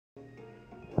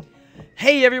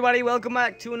Hey everybody, welcome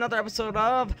back to another episode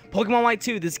of Pokemon White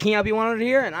 2. This is King LP100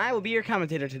 here, and I will be your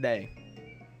commentator today.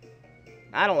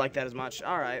 I don't like that as much.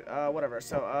 Alright, whatever.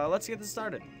 So, let's get this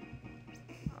started.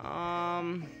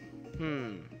 Let's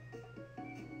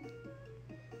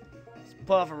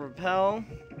pull off a Repel,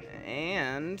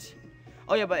 and...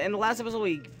 Oh yeah, but in the last episode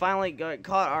we finally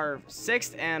caught our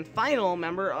 6th and final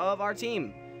member of our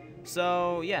team.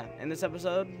 So, yeah, in this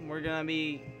episode, we're gonna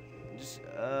be... just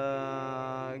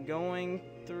going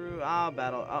through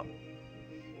battle. Oh,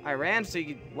 I ran so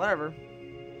you could whatever.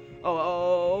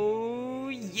 Oh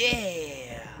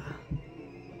yeah.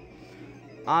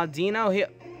 Audino here.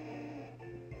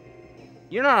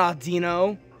 You're not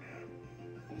Audino.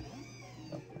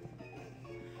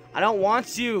 I don't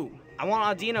want you. I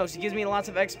want Audino. She gives me lots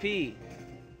of XP.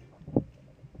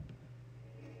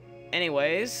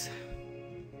 Anyways,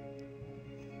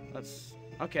 let's.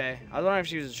 Okay, I was wondering if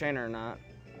she was a trainer or not.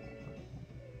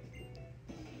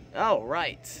 Oh,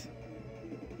 right.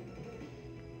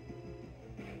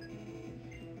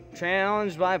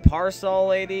 Challenged by Parcel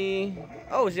Lady.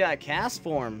 Oh, she got a cast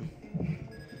form.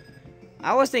 I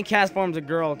always think cast form's a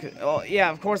girl. Oh, yeah,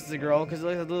 of course it's a girl, because it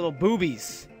looks like the little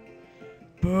boobies.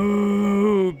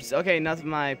 Boobs. Okay, nothing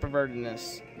my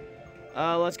pervertedness.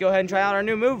 Let's go ahead and try out our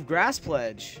new move, Grass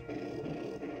Pledge.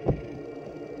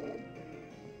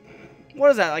 What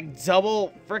is that, like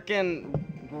double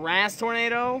frickin' grass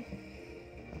tornado?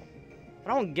 I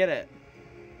don't get it.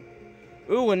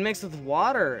 Ooh, when mixed with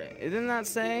water. Didn't that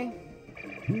say?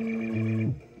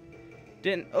 Didn't.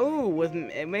 Ooh, with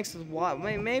it mixed with water.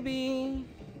 Maybe.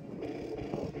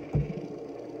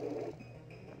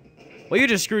 Well, you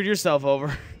just screwed yourself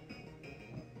over.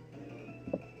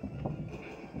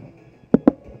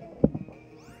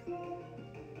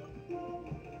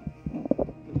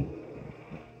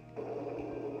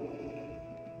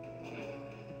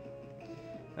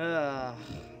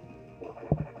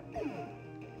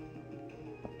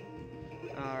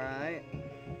 Alright.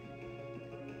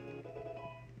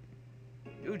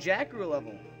 Ooh, Jack grew a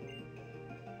level.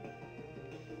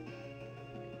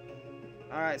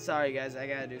 Alright, sorry guys, I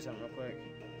gotta do something real quick.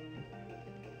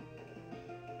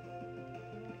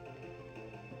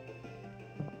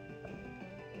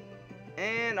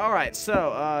 And alright,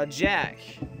 so Jack.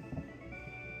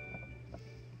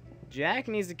 Jack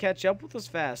needs to catch up with us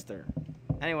faster.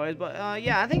 Anyways, but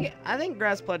yeah, I think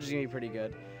Grass Pledge is gonna be pretty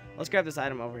good. Let's grab this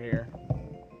item over here.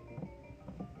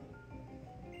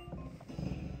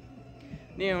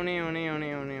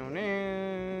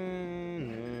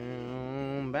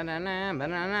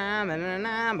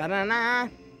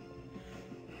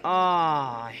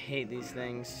 Ah, I hate these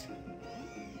things.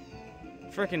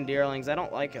 Frickin' deerlings, I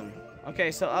don't like them.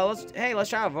 Okay, so let's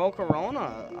try a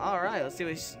Volcarona. All right, let's see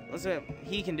what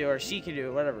he can do or she can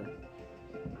do, whatever.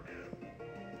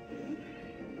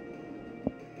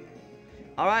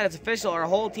 All right, it's official. Our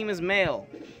whole team is male.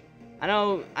 I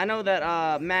know that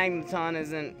Magneton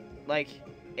isn't like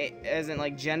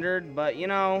gendered, but you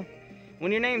know,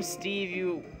 when your name's Steve,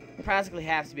 you practically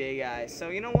have to be a guy. So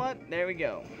you know what? There we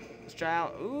go. Let's try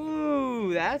out.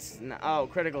 Ooh, that's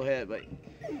critical hit, but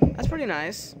that's pretty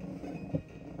nice.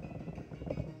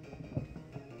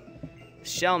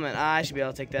 Shellman, I should be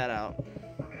able to take that out.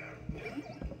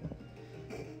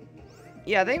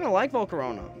 Yeah, they even like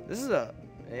Volcarona. This is a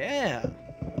yeah.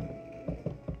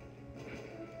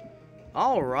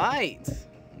 All right,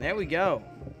 there we go.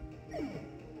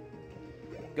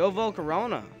 Go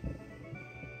Volcarona.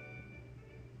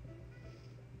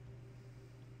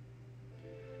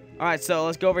 All right, so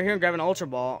let's go over here and grab an Ultra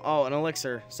Ball. Oh, an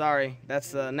Elixir. Sorry,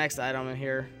 that's the next item in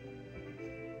here.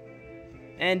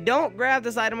 And don't grab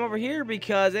this item over here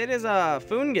because it is a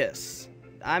Fungus.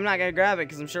 I'm not gonna grab it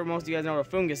because I'm sure most of you guys know what a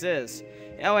Fungus is.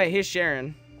 Oh wait, here's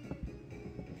Sharon.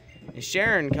 And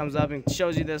Sharon comes up and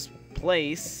shows you this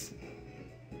place.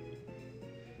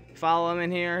 Follow him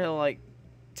in here, he'll like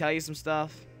tell you some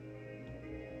stuff.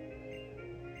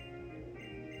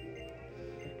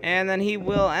 And then he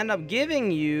will end up giving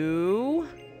you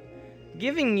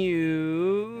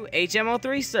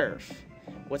HM03 Surf,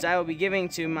 which I will be giving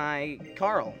to my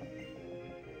Carl.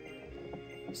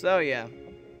 So yeah.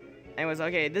 Anyways,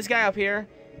 okay, this guy up here,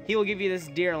 he will give you this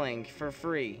Deerling for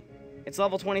free. It's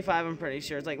level 25, I'm pretty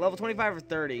sure. It's like level 25 or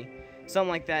 30. Something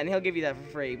like that, and he'll give you that for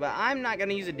free. But I'm not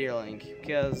gonna use a Deerling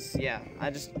because yeah, I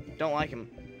just don't like him.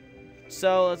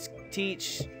 So let's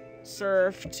teach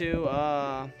Surf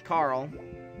to Carl.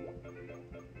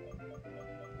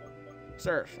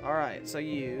 Surf. Alright, so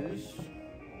use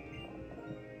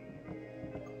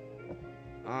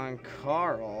on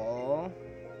Carl.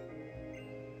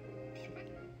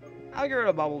 I'll get rid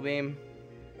of Bubble Beam.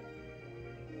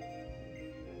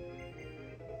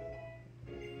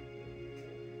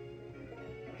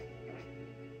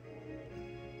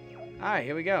 Alright,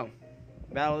 here we go.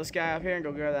 Battle this guy up here and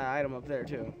go grab that item up there,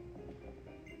 too.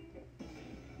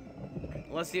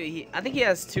 Let's see. I think he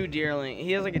has 2 deerling.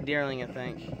 He has like a deerling, I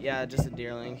think. Yeah, just a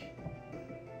deerling.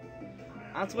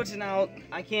 I'm switching out.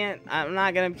 I'm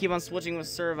not gonna keep on switching with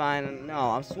Servine.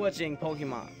 No, I'm switching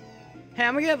Pokemon. Hey,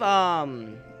 I'm gonna give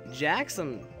Jack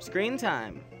some screen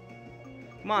time.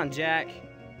 Come on, Jack.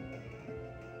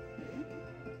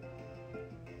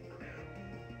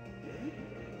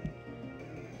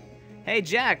 Hey,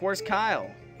 Jack, where's Kyle?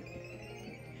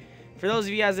 For those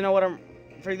of you guys that know what I'm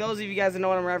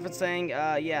referencing,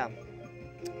 yeah.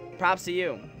 Props to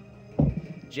you.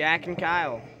 Jack and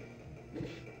Kyle.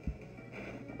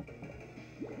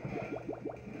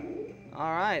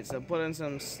 Alright, so put in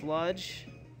some sludge.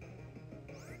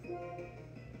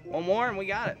 One more and we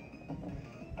got it.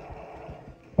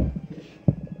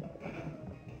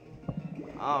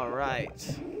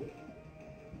 Alright.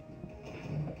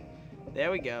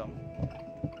 There we go.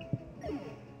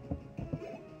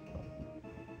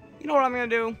 You know what I'm gonna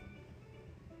do?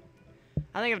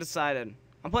 I think I've decided.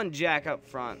 I'm putting Jack up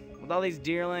front. With all these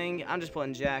deerling, I'm just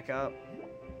putting Jack up.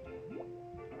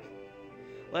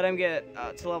 Let him get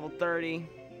to level 30.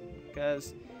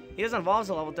 Because he doesn't evolve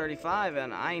to level 35,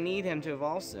 and I need him to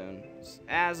evolve soon.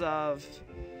 As of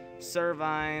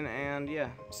Servine, and yeah.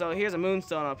 So here's a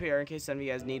Moonstone up here, in case some of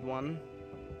you guys need one.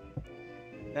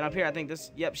 Then up here, I think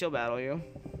this, yep, she'll battle you.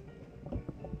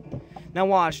 Now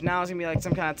watch, now it's gonna be like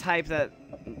some kind of type that,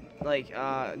 like,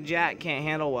 Jack can't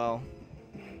handle well.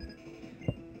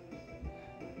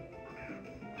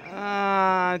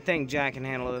 I think Jack can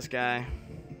handle this guy.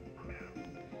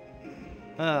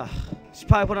 She's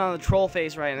probably putting on the troll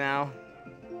face right now.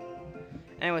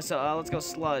 Anyway, so let's go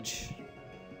Sludge.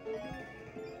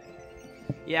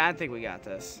 Yeah, I think we got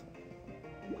this.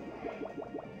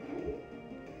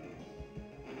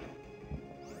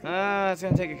 It's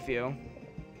gonna take a few.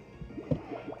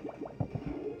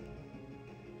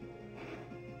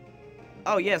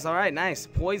 Oh yes, all right, nice.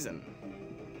 Poison.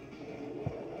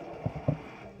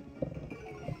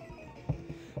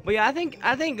 But yeah, I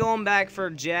think going back for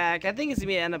Jack, I think it's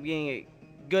gonna end up getting a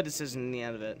good decision in the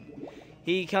end of it.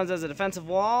 He comes as a defensive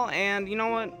wall, and you know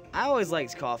what? I always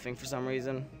liked coughing for some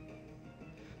reason.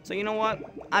 So you know what?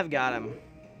 I've got him.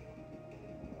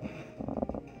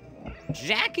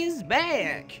 Jack is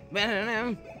back.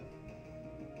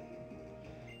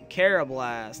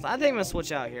 Carablast. I think I'm gonna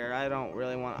switch out here. I don't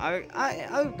really want.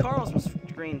 I Carl's some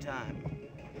screen time.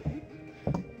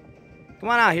 Come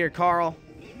on out here, Carl.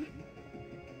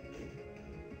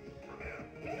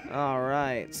 All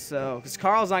right. So, because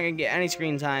Carl's not gonna get any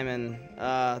screen time in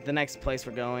the next place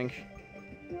we're going.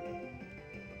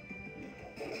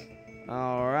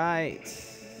 All right.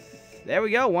 There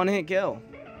we go. One hit kill.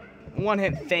 One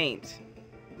hit faint.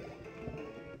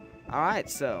 All right.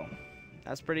 So,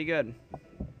 that's pretty good.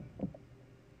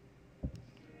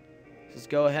 Let's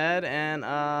go ahead and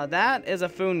that is a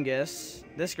Foongus.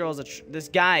 This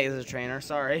guy is a trainer.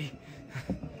 Sorry,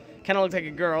 kind of looks like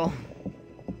a girl.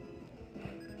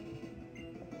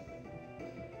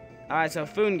 All right, so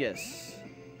Foongus.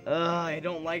 I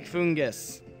don't like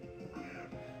Foongus.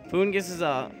 Foongus is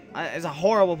a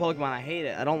horrible Pokemon. I hate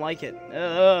it. I don't like it.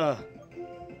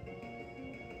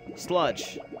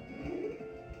 Sludge.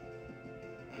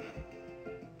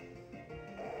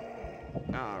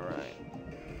 All right.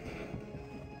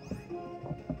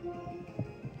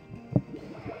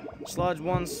 Sludge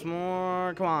once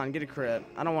more. Come on, get a crit.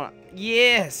 I don't want.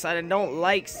 Yes, I don't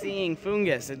like seeing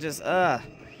Foongus. It just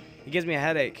it gives me a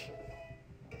headache.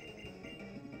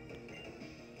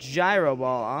 Gyro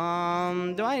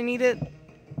Ball. Do I need it?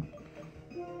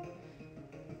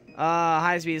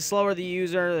 High speed. The slower the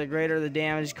user, the greater the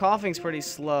damage. Coughing's pretty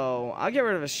slow. I'll get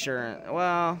rid of Assurance.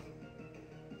 Well,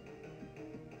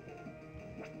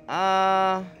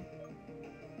 I'll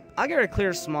get rid of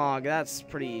Clear Smog. That's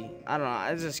pretty. I don't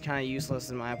know. It's just kind of useless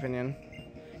in my opinion.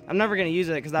 I'm never gonna use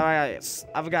it because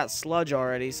I've got Sludge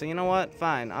already. So you know what?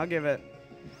 Fine. I'll give it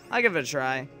a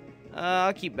try.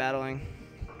 I'll keep battling.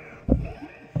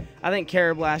 I think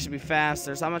Carablast should be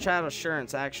faster, so I'm gonna try out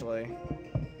Assurance actually.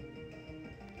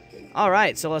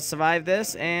 Alright, so let's survive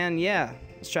this, and yeah,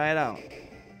 let's try it out.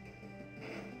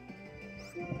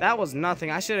 That was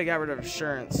nothing. I should have got rid of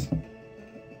Assurance.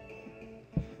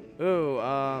 Ooh,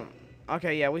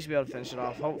 okay, yeah, we should be able to finish it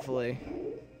off, hopefully.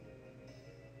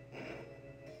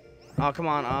 Oh, come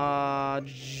on,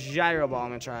 Gyro Ball, I'm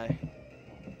gonna try.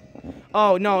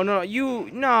 Oh, no, no,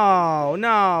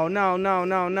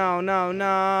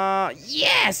 no.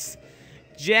 Yes!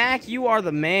 Jack, you are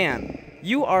the man.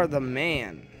 You are the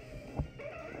man.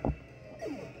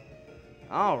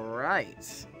 All right.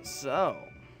 So.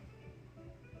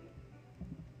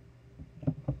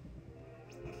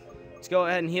 go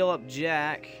ahead and heal up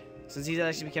Jack, since he's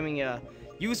actually becoming a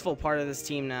useful part of this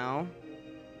team now.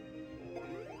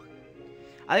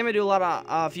 I think I'm gonna do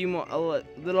a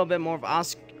little bit more of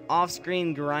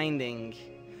off-screen grinding.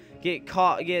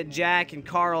 Get Jack and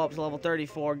Carl up to level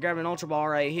 34. Grab an Ultra Ball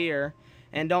right here,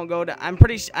 and don't go to. I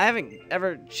haven't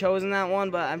ever chosen that one,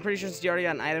 but I'm pretty sure since you already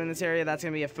got an item in this area, that's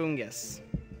gonna be a Fungus.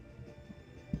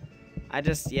 I'm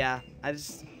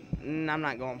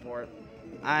not going for it.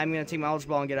 I'm gonna take my Ultra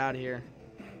Ball and get out of here.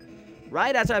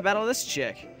 Right after I battle this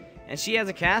chick, and she has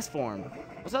a cast form.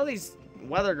 What's all these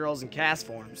weather girls in cast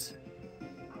forms?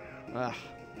 Ugh.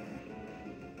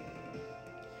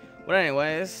 But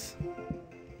anyways,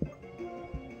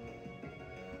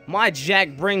 my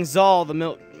Jack brings all the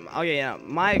milk. Oh yeah,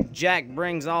 my Jack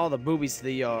brings all the boobies to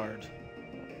the yard.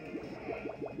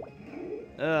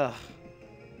 Ugh.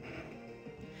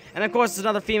 And of course, it's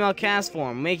another female cast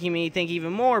form, making me think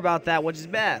even more about that, which is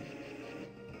bad.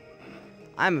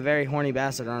 I'm a very horny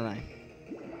bastard, aren't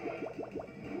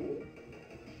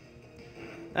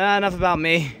I? Enough about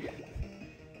me.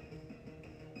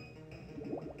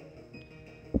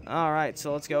 Alright,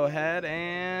 so let's go ahead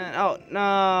and... Oh, no.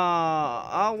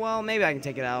 Oh, well, maybe I can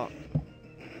take it out.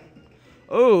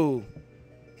 Ooh.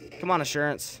 Come on,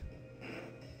 Assurance.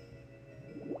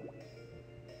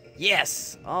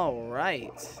 Yes.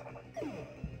 Alright.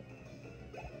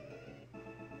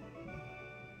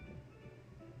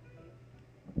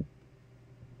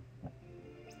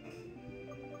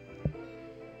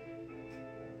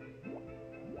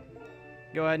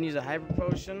 Go ahead and use a Hyper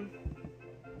Potion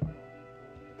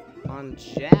on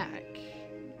Jack.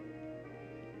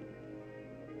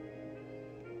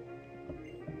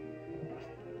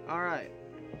 Alright.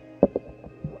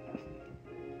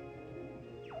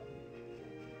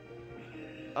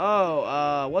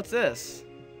 Oh, what's this?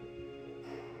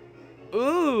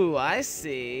 Ooh, I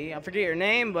see. I forget your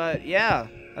name, but yeah,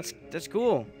 that's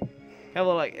cool. Have a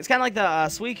little, like, it's kind of like the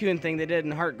Suicune thing they did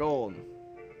in Heart Gold.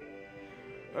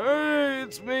 Hey,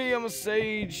 it's me, I'm a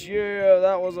sage. Yeah,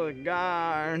 that was a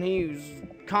guy, and he's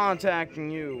contacting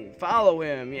you. Follow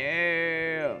him,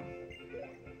 yeah.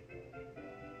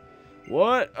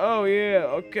 What? Oh, yeah,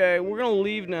 okay, we're gonna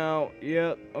leave now.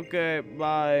 Yep, okay,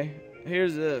 bye.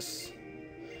 Here's this.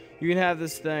 You can have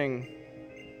this thing.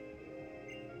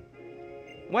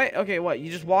 Wait, okay, what? You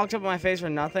just walked up in my face for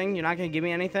nothing? You're not gonna give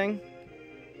me anything?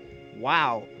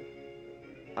 Wow.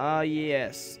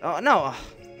 Yes. Oh, no.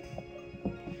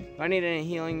 Do I need any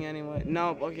healing anyway?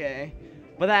 Nope, okay.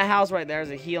 But that house right there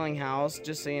is a healing house,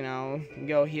 just so you know. You can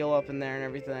go heal up in there and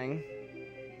everything.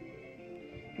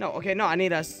 No, okay, no, I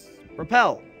need a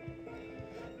repel.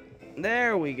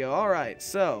 There we go. Alright,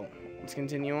 so let's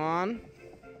continue on.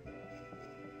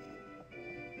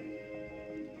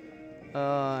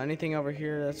 Anything over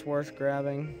here that's worth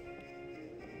grabbing?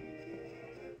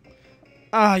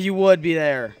 Ah, you would be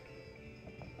there.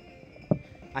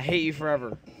 I hate you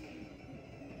forever.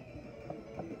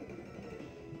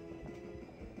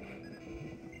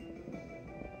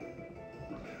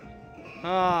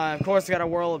 Of course I got a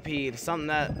Whirlipede. Something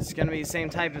that's gonna be the same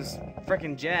type as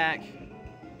frickin' Jack.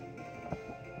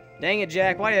 Dang it,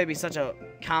 Jack. Why do you be such a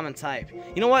common type?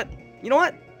 You know what? You know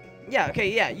what? Yeah, okay,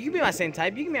 yeah. You can be my same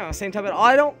type. You can be my same type at all.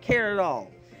 I don't care at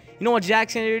all. You know what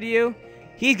Jack's gonna do to you?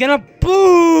 He's gonna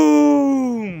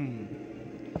boom!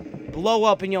 Blow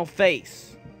up in your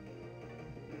face.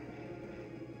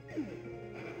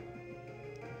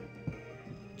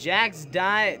 Jack's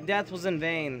death was in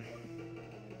vain.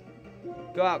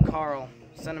 Go out, Carl.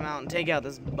 Send him out and take out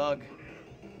this bug.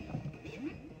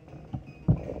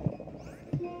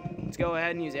 Let's go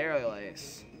ahead and use Aerial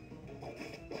Ace.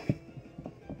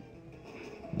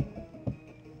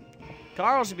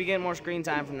 Carl should be getting more screen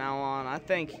time from now on, I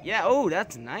think. Yeah, oh,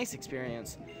 that's a nice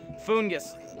experience.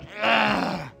 Fungus.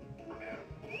 Ugh.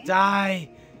 Die.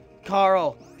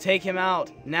 Carl, take him out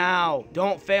now.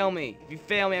 Don't fail me. If you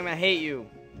fail me, I'm gonna hate you.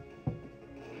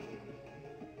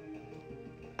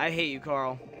 I hate you,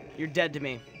 Carl. You're dead to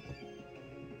me.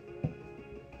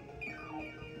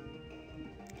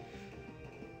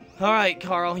 Alright,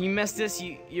 Carl, you missed this,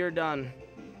 you're done.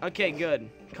 Okay,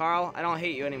 good. Carl, I don't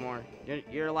hate you anymore.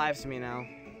 You're alive to me now.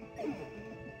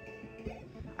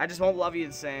 I just won't love you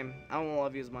the same. I won't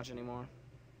love you as much anymore.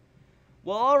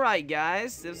 Well, alright,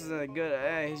 guys. This is a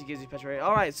good... he gives you pet rate.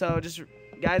 Alright, so just...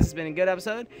 Guys, it's been a good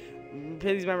episode.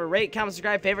 Please remember, rate, comment,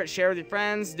 subscribe, favorite, share with your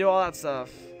friends, do all that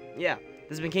stuff. Yeah.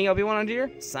 This has been King Obi-Wan on Deer,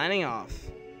 signing off.